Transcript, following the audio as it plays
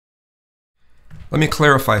Let me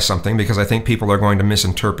clarify something, because I think people are going to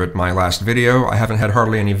misinterpret my last video. I haven't had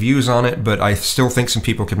hardly any views on it, but I still think some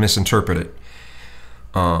people could misinterpret it.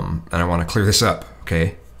 And I want to clear this up,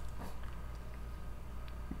 okay?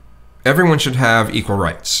 Everyone should have equal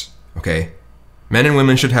rights, okay? Men and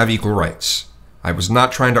women should have equal rights. I was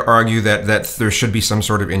not trying to argue that there should be some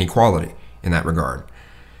sort of inequality in that regard.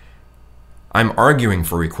 I'm arguing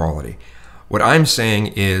for equality. What I'm saying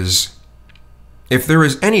is, if there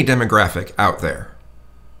is any demographic out there,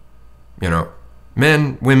 you know,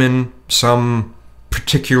 men, women, some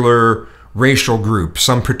particular racial group,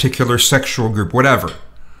 some particular sexual group, whatever,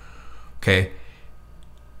 okay,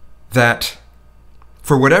 that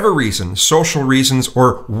for whatever reason, social reasons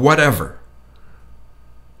or whatever,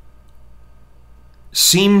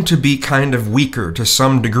 seem to be kind of weaker to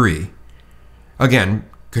some degree, again,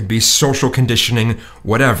 could be social conditioning,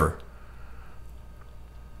 whatever,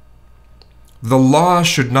 the law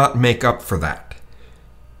should not make up for that.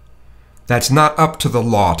 That's not up to the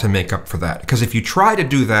law to make up for that. Because if you try to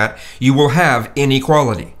do that, you will have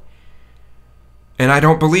inequality. And I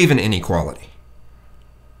don't believe in inequality.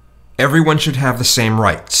 Everyone should have the same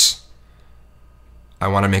rights. I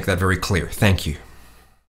want to make that very clear. Thank you.